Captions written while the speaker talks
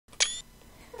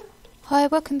Hi,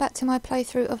 welcome back to my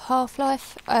playthrough of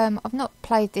Half-Life. I've not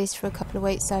played this for a couple of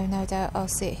weeks, so no doubt I'll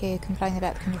sit here complaining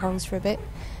about the controls for a bit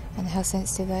and how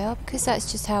sensitive they are, because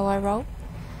that's just how I roll.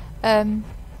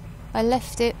 I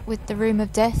left it with the room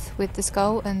of death with the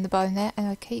skull and the bone there, and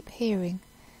I keep hearing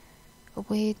a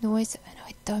weird noise and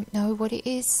I don't know what it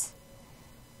is.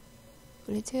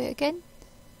 Will it do it again?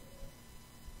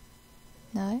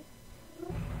 No?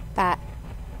 That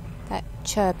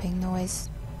chirping noise.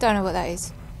 Don't know what that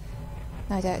is.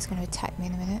 No doubt it's going to attack me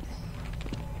in a minute.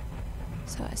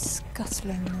 So a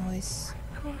scuttling noise.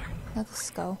 Another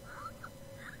skull.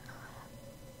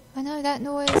 I know that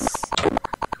noise.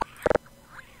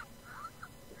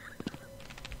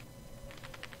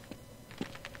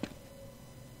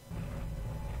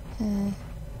 I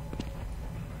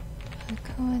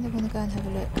kind of want to go and have a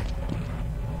look.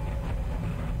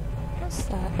 What's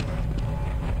that?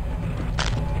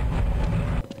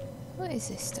 What is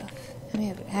this stuff? Let me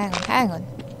have a look. Hang on.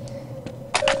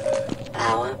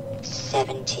 Power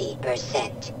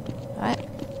 70%. Right.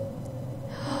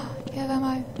 You have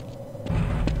ammo.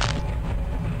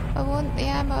 I want the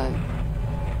ammo.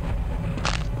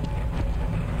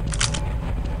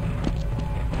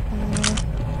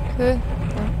 Don't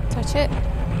touch it.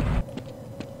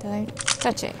 Don't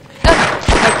touch it.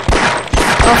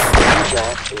 Off.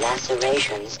 Major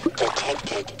lacerations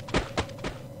detected.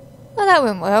 Well, that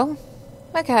went well.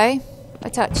 Okay, I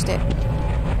touched it.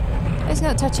 Let's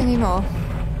not touch anymore.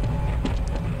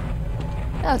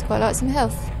 I would quite like some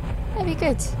health. That'd be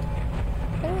good.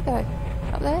 Where do we go?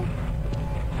 Up there?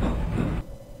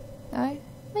 No?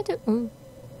 I do. Ooh.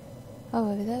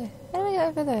 Oh, over there. How do we go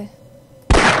over there?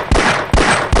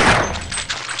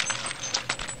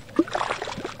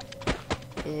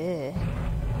 Yeah.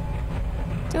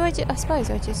 I suppose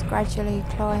I just gradually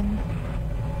climb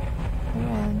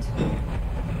around.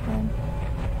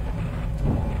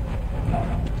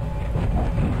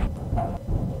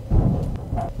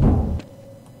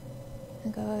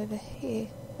 And go over here.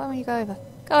 Why won't you go over?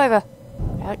 Go over!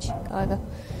 Ouch, go over.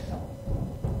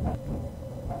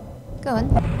 Go on.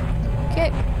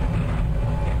 Okay.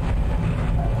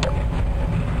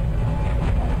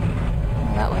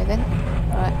 Well, that way then.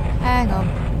 Right, hang on.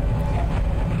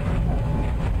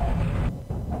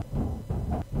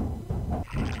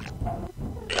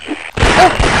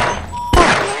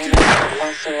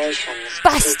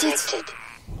 Bastard!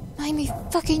 Made me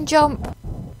fucking jump.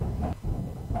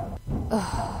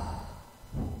 Oh.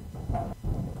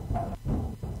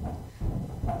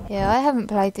 Yeah, I haven't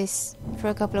played this for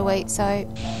a couple of weeks, so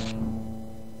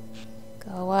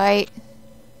go away.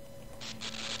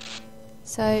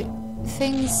 So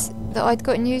things that I'd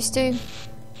gotten used to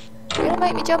are gonna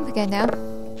make me jump again now,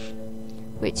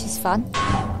 which is fun.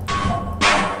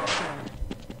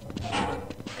 Can't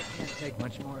take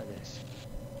much more of this.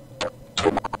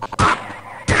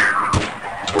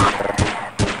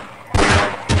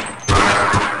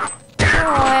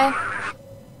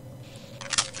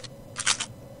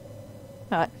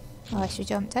 Right, I should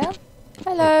jump down.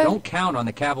 Hello. Don't count on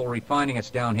the cavalry finding us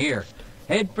down here.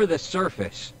 Head for the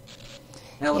surface.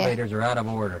 Elevators are out of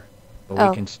order, but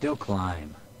we can still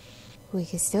climb. We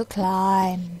can still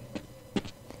climb.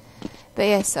 But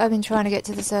yes, I've been trying to get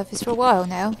to the surface for a while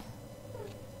now.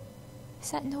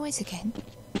 Is that noise again?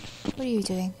 What are you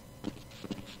doing?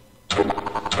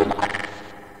 That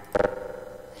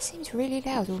seems really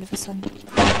loud all of a sudden.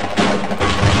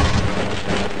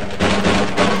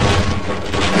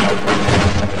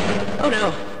 Oh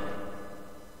no!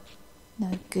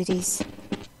 No goodies.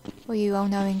 What are you all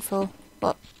knowing for?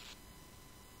 What?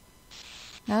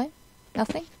 No?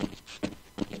 Nothing?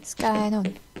 What's going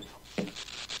on?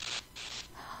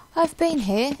 I've been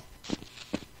here.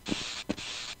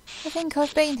 I think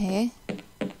I've been here.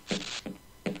 I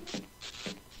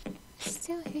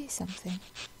still hear something.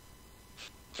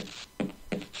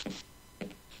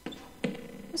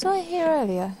 Was I here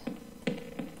earlier?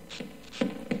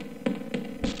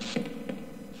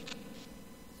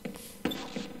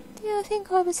 Yeah, I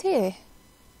think I was here.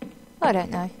 I don't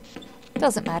know.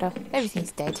 Doesn't matter.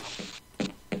 Everything's dead.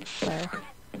 So.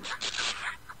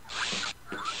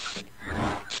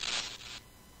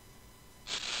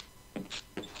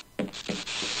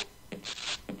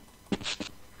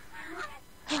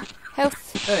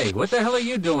 Health. Hey, what the hell are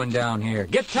you doing down here?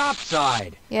 Get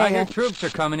topside! Yeah, I hear troops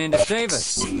are coming in to save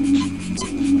us.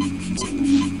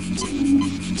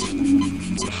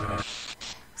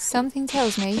 Something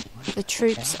tells me the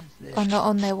troops are not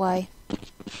on their way. They're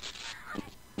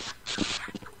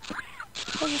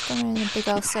just going around in a big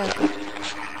old circle.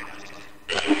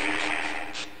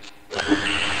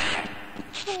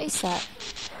 What is that?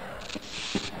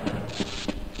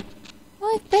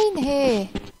 I've been here.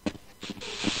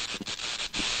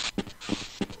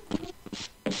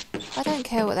 I don't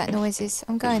care what that noise is.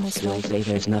 I'm going this way. You'll say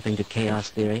there's nothing to chaos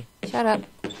theory? Shut up.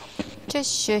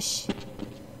 Just shush.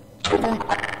 Don't.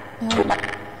 No.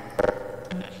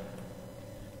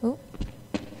 Oh.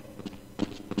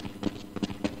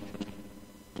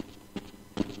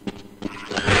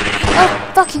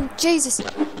 Oh, fucking Jesus.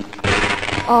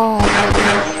 Oh, I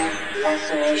hate you.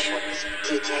 Lacerations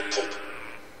detected.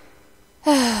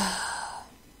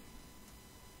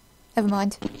 Never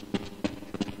mind.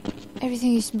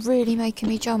 Everything is really making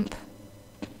me jump.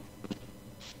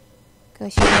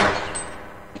 Gosh.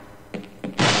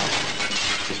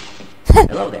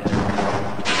 Hello there.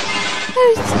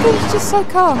 It's just so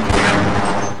calm.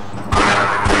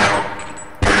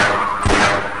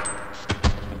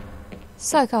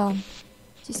 So calm.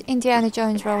 Just Indiana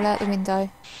Jones roll out the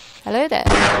window. Hello there.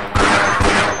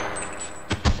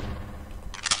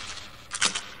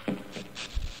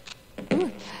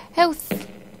 Ooh, health.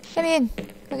 Let me in.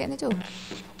 Go get in the door.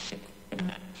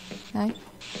 No.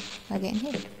 I'll get in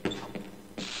here.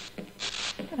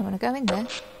 I don't want to go in there.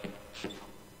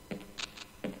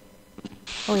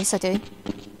 Oh, yes I do.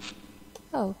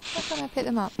 Oh, why can't I pick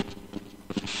them up?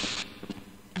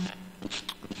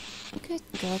 Good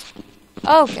God.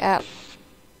 Oh, get out.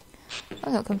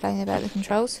 I'm not complaining about the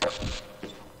controls.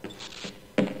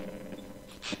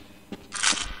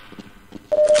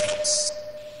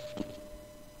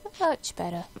 Much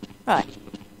better. Right.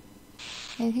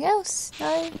 Anything else?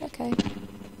 No? Okay.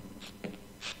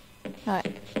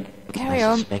 Right. Carry I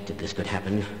on. suspected this could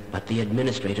happen, but the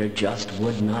administrator just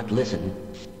would not listen.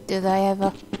 Do they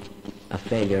ever? A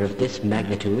failure of this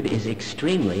magnitude is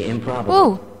extremely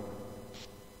improbable. Whoa!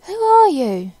 Who are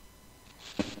you?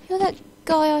 You're that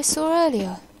guy I saw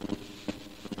earlier.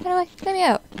 Anyway, let me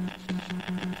out.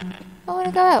 I want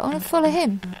to go out. I want to follow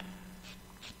him.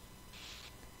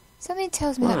 Something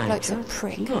tells me that Why, bloke's a just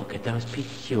prick. look at those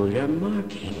peculiar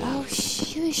markings. Oh,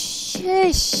 shush,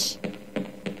 shush.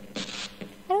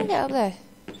 How do I get up there?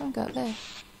 I don't go up there.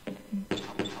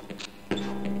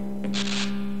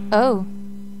 Oh.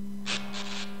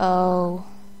 Oh.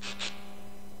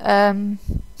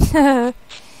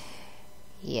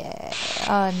 Yeah,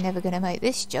 I'm never gonna make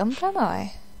this jump, am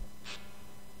I?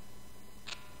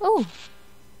 Oh.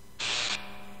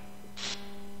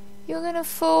 You're gonna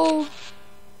fall.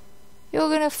 You're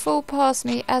gonna fall past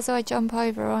me as I jump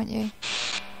over, aren't you?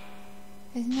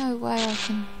 There's no way I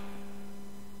can...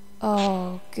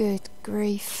 Oh, good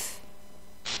grief.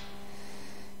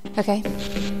 Okay.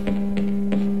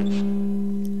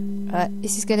 Right,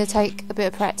 this is gonna take a bit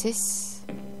of practice.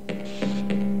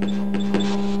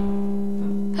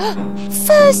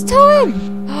 First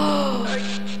time!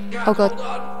 Oh God.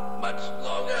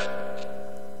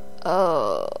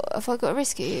 Oh, have I got to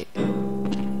risk it?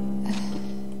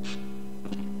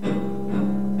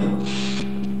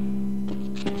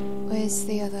 Where's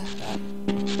the other?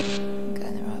 I'm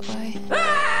going the right way.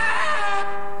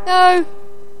 No!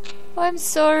 I'm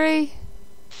sorry.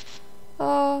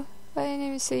 Oh, I didn't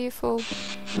even see you fall.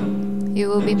 You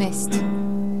will be missed.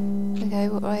 Okay,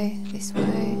 what way? This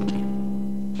way.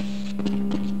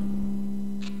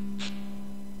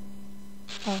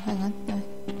 Oh, hang on, no.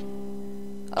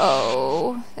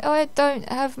 Oh, I don't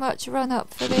have much run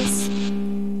up for this.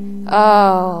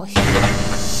 Oh,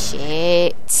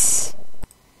 shit.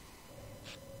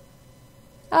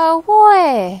 Oh,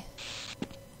 why?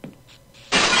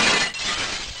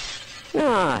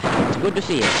 Ah, it's good to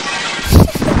see you.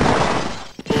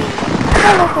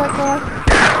 I love that guy.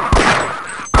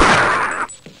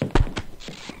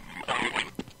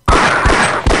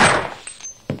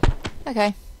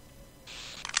 Okay.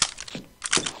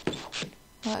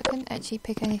 Well, I couldn't actually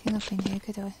pick anything up in here,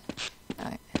 could I? No.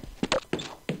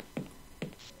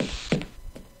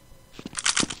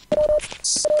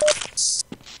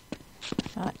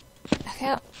 Right. Back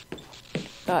out.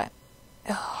 Right.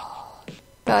 Oh.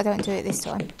 But I don't do it this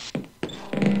time.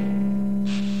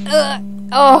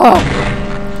 Oh!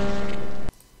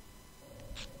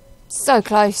 So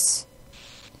close.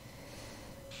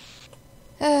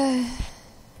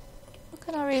 What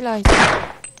can I reload?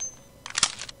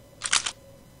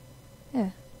 Yeah,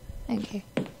 thank you.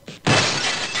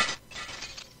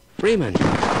 Freeman,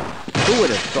 who would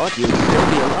have thought you'd still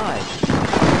be alive?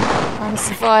 I'm a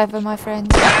survivor, my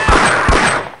friend. Oh.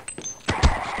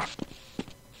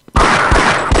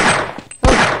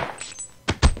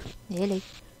 Nearly.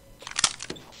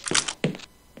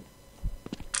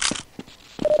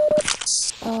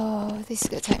 Oh, this is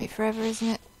going to take me forever, isn't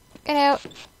it? Get out.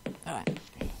 Alright.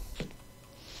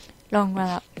 Long run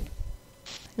up.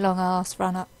 Long ass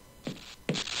run up.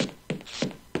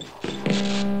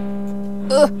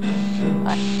 Ugh.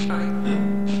 I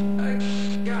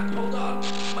can't hold on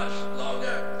much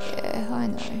longer. Yeah, I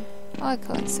know. I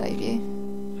can't save you.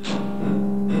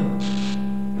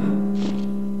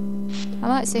 I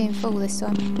might see him fall this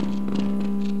time.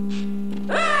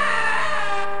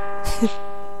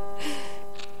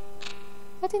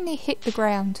 Why didn't he hit the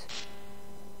ground?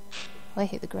 I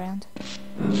hit the ground.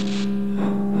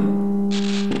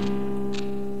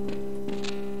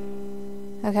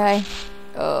 Okay.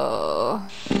 Oh.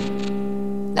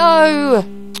 No!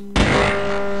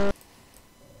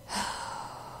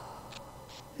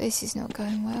 This is not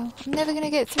going well. I'm never going to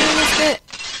get through this bit.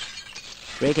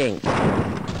 Greetings.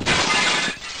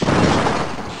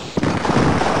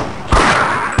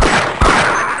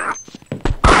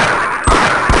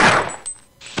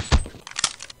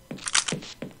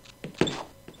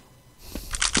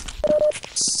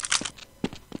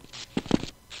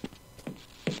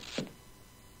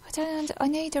 I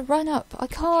need a run up. I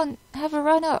can't have a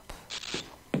run up.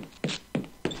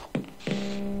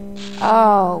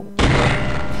 Oh,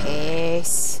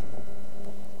 piss.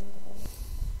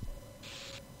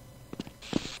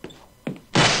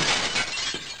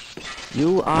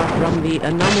 You are from the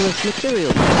anomalous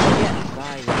material. Yes,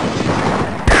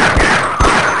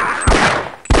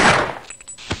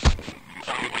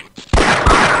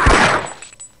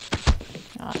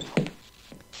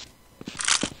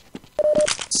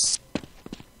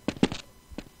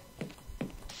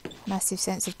 Massive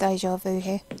sense of deja vu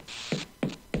here.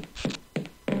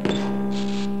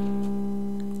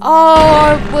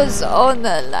 Oh, I was on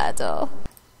the ladder.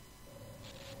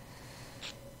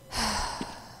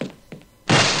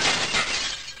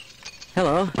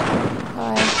 Hello.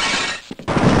 Hi.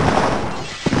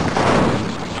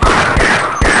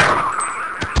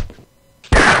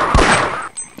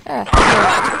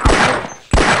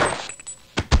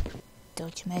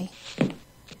 Dodge me.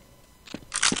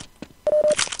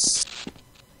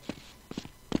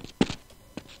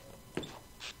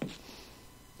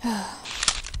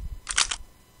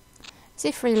 As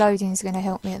if reloading is going to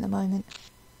help me at the moment.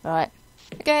 Right.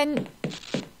 Again.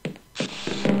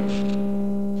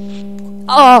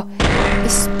 Oh!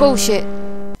 This is bullshit.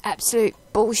 Absolute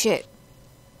bullshit.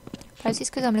 Perhaps it's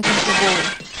because I'm looking at the wall.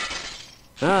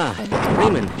 Ah,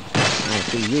 Freeman. I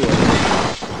see you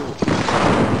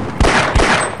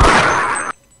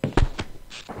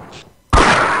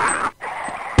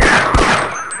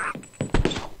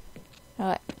are.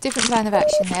 Right. Different plan of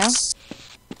action now.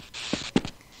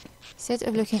 Instead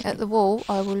of looking at the wall,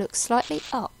 I will look slightly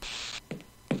up.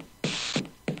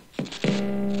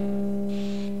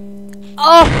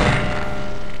 Oh!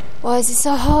 Why is it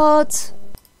so hard?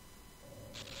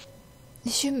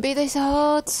 It shouldn't be this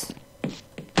hard.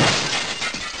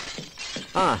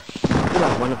 Ah, you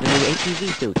have one of the new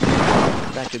ATV suits.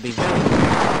 That should be very good.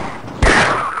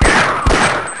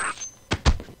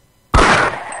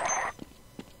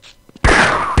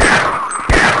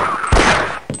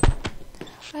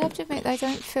 I have to admit, they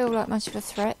don't feel like much of a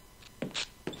threat.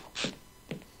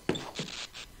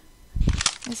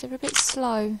 They're a bit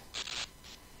slow.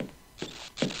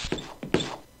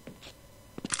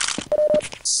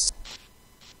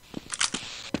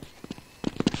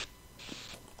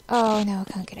 Oh no,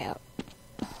 I can't get out.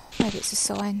 Maybe it's a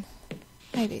sign.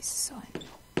 Maybe it's a sign.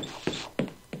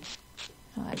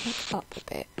 Alright, look up a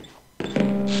bit.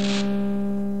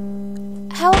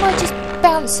 How am I just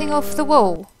bouncing off the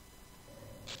wall?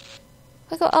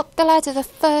 I got up the ladder the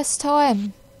first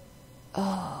time.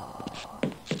 Oh.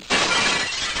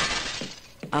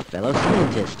 A fellow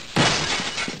scientist.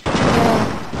 Yeah.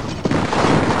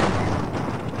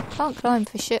 Can't climb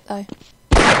for shit though.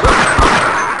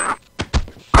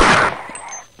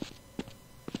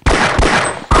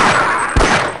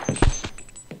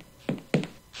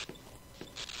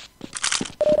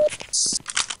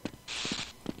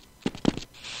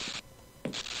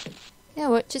 You know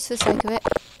what, just for the sake of it,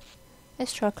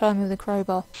 let's try climbing with a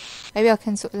crowbar. Maybe I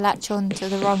can sort of latch on to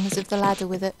the rungs of the ladder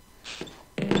with it.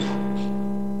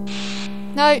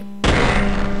 No!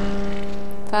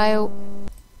 Fail.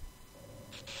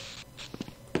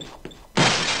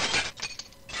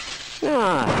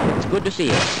 Ah, it's good to see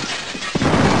you.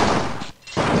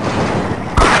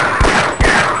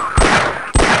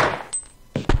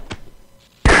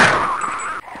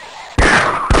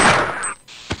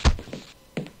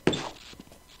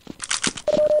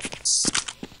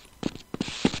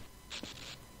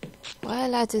 Why are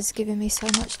ladders giving me so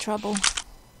much trouble?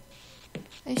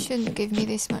 They shouldn't give me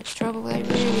this much trouble, they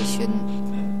really shouldn't.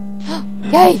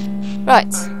 Yay!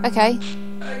 Right, okay.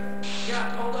 I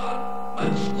can't hold on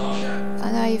much longer.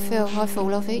 I know how you feel, I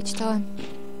fall off each time.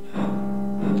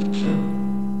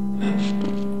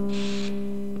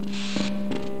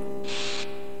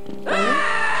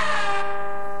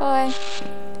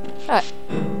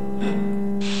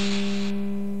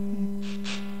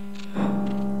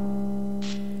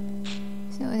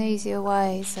 easier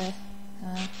way, so...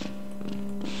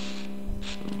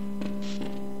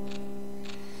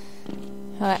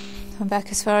 Right, I'm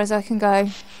back as far as I can go.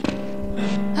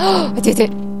 Oh, I did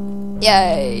it!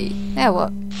 Yay! Now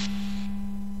what?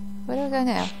 Where do I go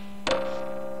now?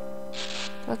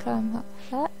 Do I climb up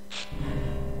that?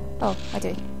 Oh, I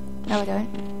do. No, I don't.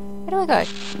 Where do I go?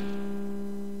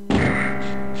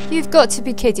 You've got to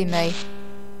be kidding me.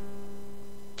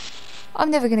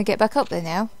 I'm never going to get back up there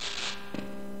now.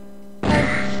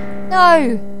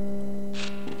 No!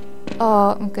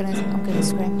 Oh, I'm gonna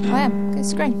scream. I am gonna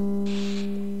scream.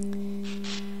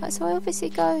 Right, so I obviously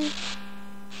go...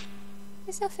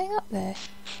 There's nothing up there.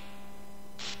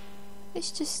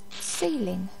 It's just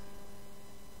ceiling.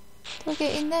 Do I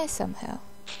get in there somehow?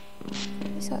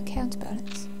 It's like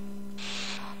counterbalance.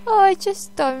 Oh, I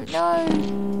just don't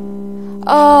know.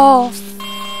 Oh,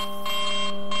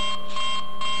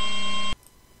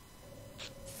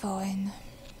 fine.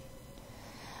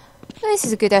 This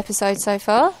is a good episode so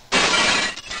far.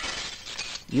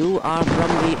 You are from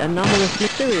the anomalous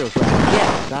materials lab.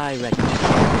 Yes, I recognize.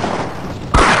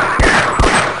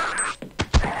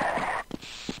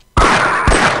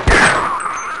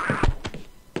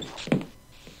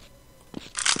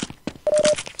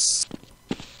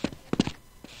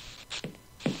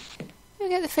 I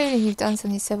get the feeling you've done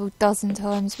something several dozen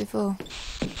times before.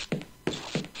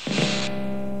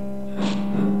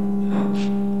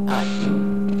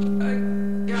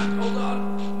 Hold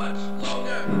on much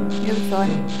longer. You'll be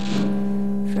fine.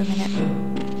 For a minute.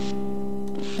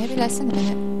 Maybe less than a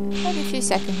minute. Maybe a few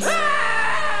seconds. Yeah,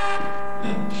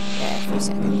 a few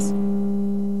seconds.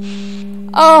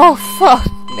 Oh, fuck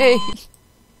me!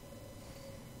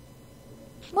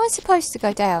 Am I supposed to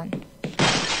go down?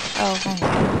 Oh, hang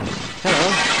on.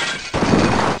 Hello.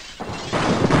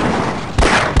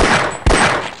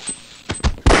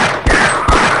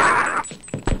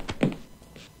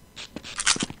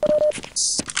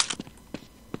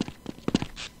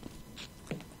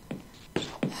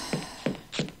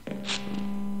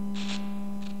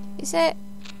 Is there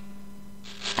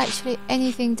actually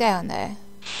anything down there?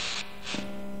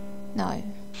 No.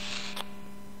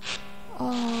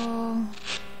 Oh.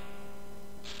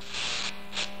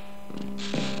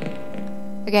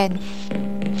 Again.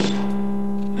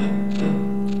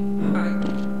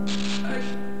 I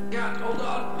can't hold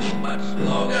on much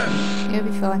longer. You'll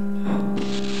be fine.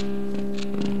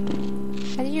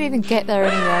 How did you even get there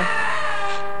anyway?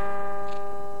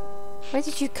 Where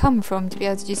did you come from to be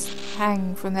able to just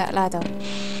hang from that ladder?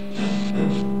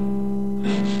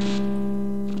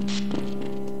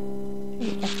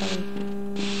 Really echoey.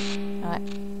 Right.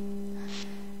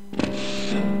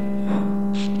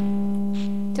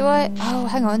 Do I... Oh,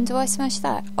 hang on. Do I smash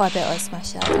that? Oh, I bet I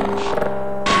smash that.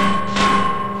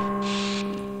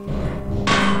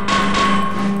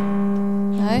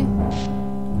 No?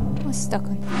 I'm stuck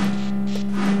on...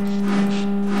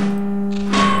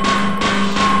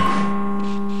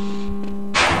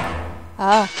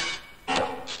 Ah.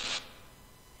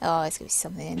 Oh, there's going to be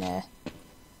something in there.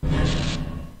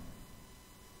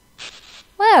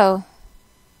 Well.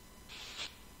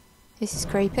 This is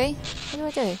creepy. What do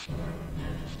I do?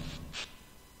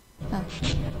 Oh.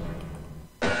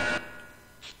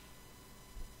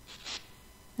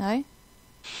 No?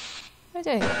 What do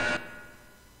I do?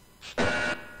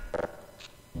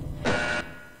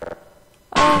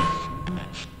 Oh.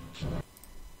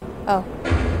 Oh.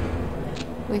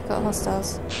 We've got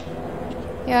hostiles.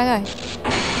 Yeah, I know.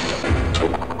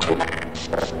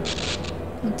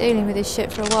 I'm dealing with this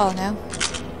shit for a while now.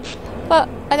 But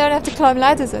I don't have to climb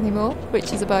ladders anymore,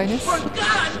 which is a bonus. For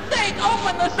God's sake,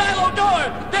 open the silo door!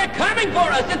 They're coming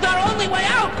for us! It's our only way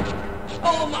out!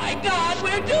 Oh my God,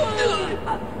 we're doomed!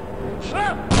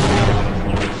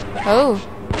 Oh.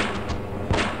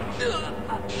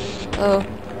 Oh.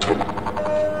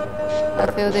 I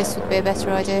feel this would be a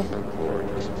better idea.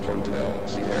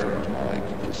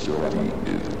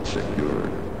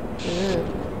 Ooh.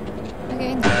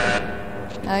 Okay.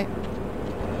 No.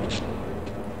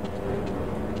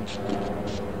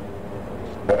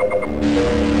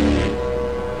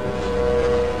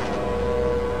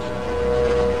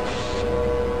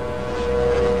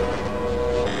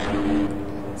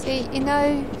 See, you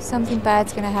know something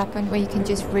bad's going to happen where you can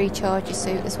just recharge your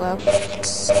suit as well.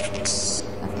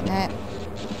 Nothing there.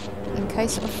 In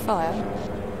case of a fire.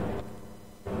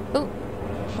 Oh,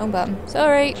 wrong button.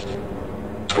 Sorry.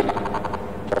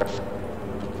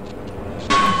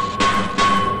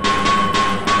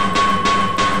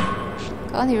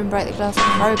 Can't even break the glass with a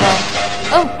crowbar.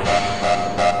 Oh!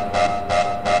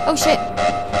 Oh shit!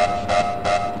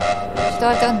 Should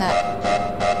I have done that?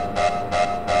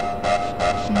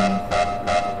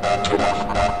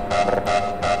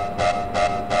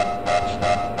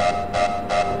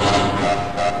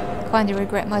 Kinda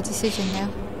regret my decision now.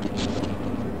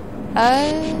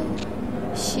 Oh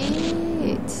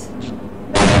shit.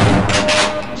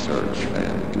 Search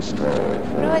and destroy.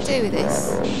 What do I do with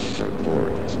this?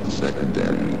 Report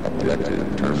secondary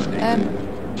objective terminated.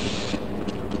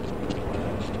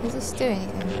 Does this do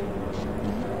anything?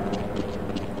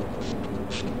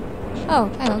 No. Oh,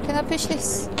 hang on, can I push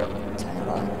this? Turn it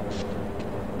on.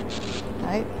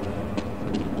 No.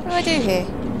 What do I do here?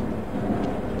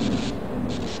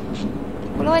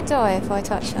 Will I die if I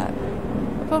touch that? I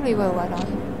probably will, won't I?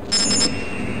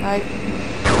 No.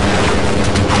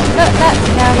 Look, that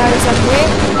now knows I'm here.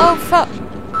 Oh, fuck.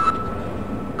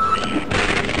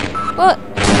 What?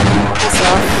 Piss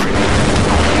off.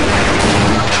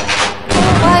 Go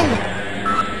away.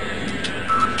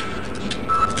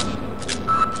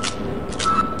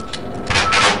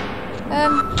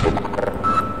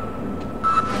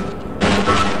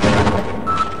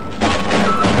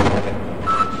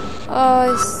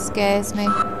 Oh, this scares me.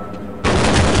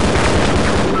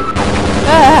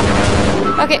 Ah!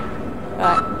 Okay.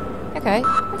 Right. Okay.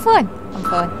 I'm fine. I'm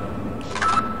fine.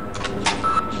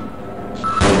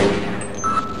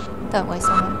 Don't waste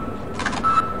someone.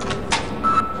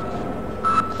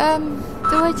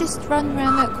 Do I just run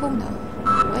around that corner?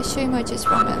 I assume I just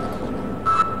run around the corner.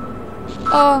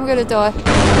 Oh, I'm gonna die.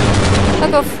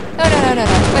 Fuck off. No, no, no, no,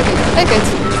 no. We're good. We're good.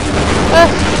 No.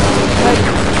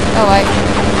 Oh, wait.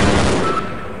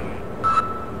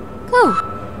 Cool.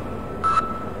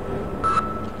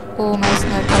 Almost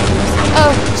no problems.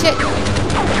 Oh, shit.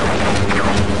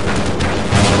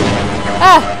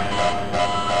 Ah!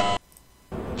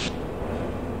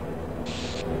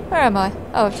 Where am I?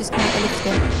 Oh, I've just come out the lift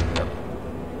again.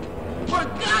 For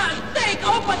God's sake,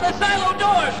 open the silo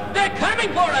doors! They're coming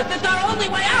for us! It's our only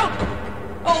way out!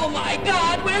 Oh my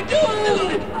God, we're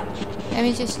doomed! Let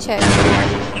me just check.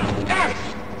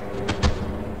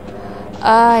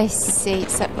 I see.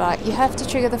 So, right, you have to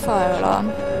trigger the fire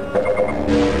alarm.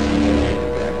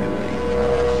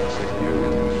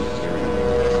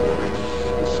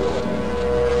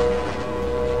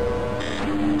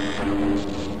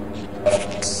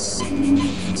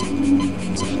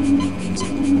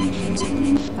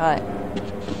 Right.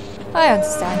 I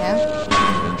understand now.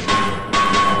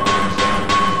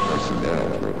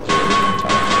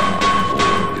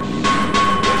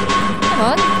 Come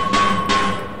on.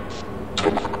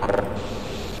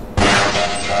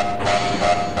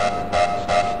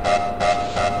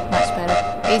 Much better.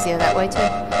 Easier that way too.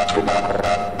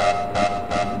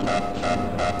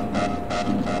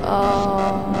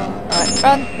 Oh. Right,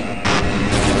 run.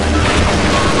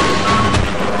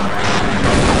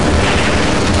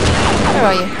 Where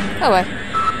are you? Oh, wait.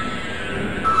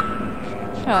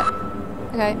 Alright.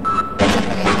 Okay. There's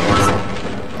nothing in here, so...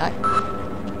 No.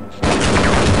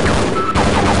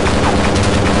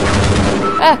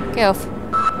 Ah! Get off.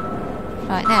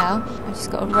 Right, now, I've just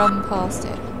got to run past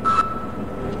it.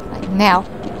 Like, now.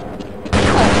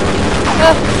 Oh.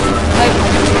 Oh! No.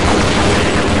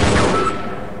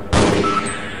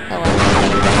 Oh, well.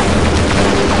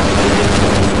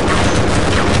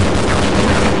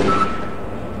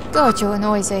 God, you're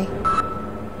noisy.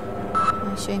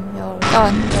 I assume you're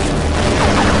gone.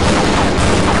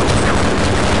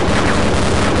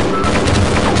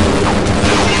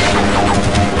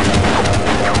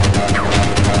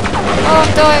 Oh,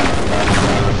 I'm dying.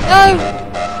 No!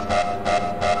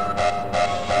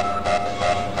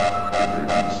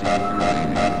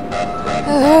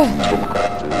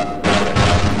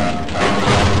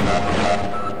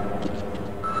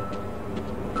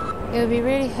 It would be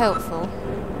really helpful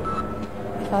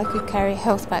if I could carry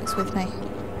health packs with me.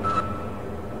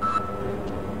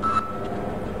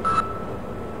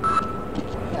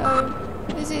 No,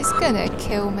 this is gonna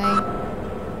kill me.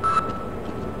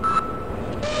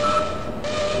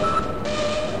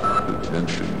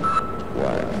 Attention.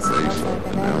 There's stuff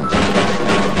over there.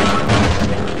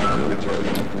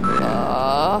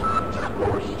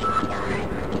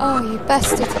 Oh, you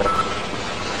bastard.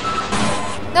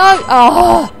 No!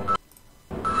 Oh!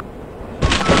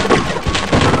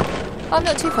 I'm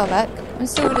not too far back. I'm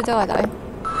still gonna die though.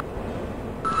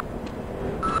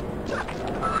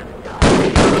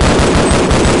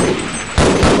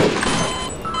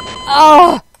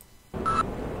 Oh!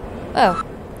 Well,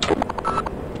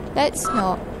 let's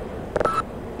not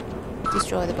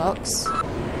destroy the box.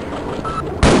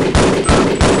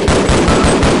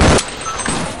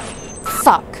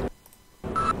 Fuck.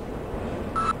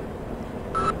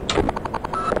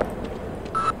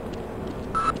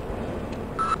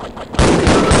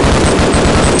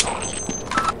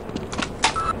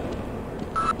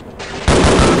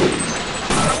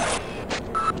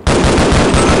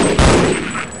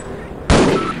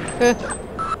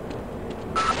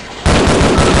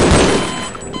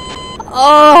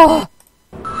 Oh!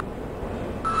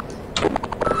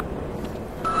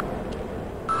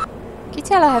 Can you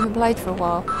tell I haven't played for a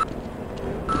while?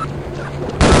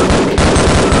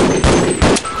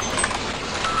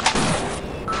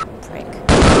 Prick.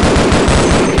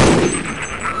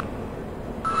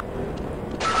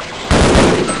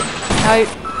 No.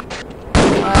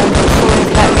 I'm falling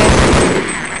into that again.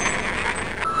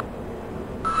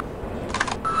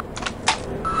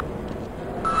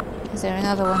 Is there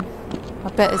another one? I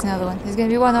bet there's another one. There's going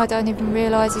to be one I don't even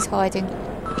realise is hiding.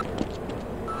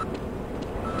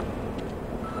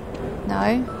 No.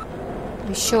 Are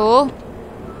you sure?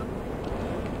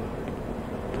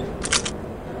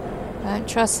 I don't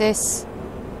trust this.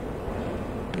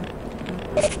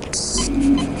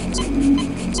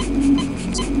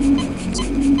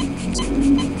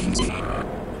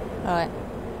 Right.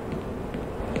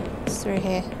 It's through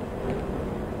here.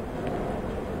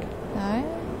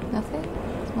 No? Nothing?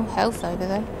 There's more health over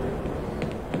there.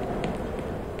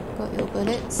 Got your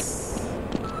bullets.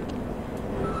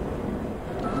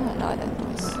 I don't like that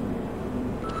noise.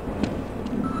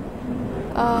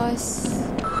 Ice.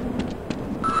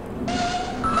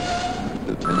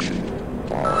 Attention.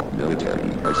 All military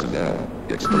personnel.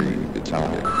 Extreme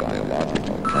atomic,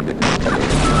 biological, chemical.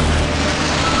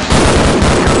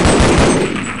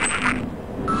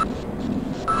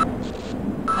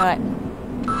 Alright.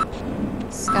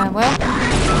 This is going well.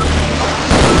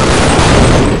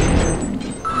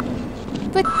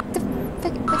 Where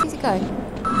did it go?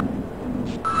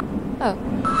 Oh.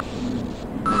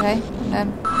 Okay.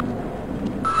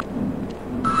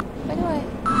 Where do I...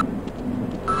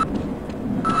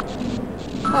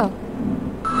 Oh.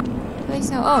 Well,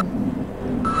 he's not on.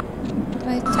 Do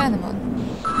I turn them on?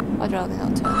 I'd rather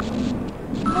not turn them on.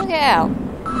 How do I get out?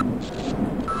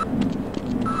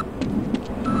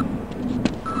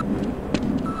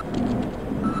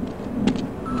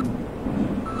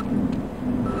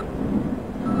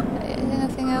 Is there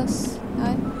nothing else? No?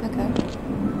 Okay.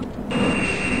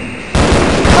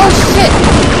 Oh shit!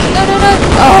 No, no, no!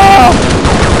 Oh!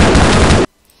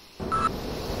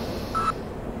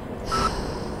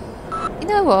 You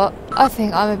know what? I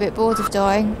think I'm a bit bored of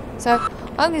dying, so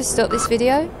I'm going to stop this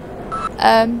video.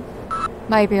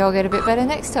 Maybe I'll get a bit better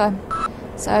next time.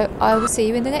 So I will see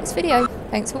you in the next video.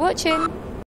 Thanks for watching.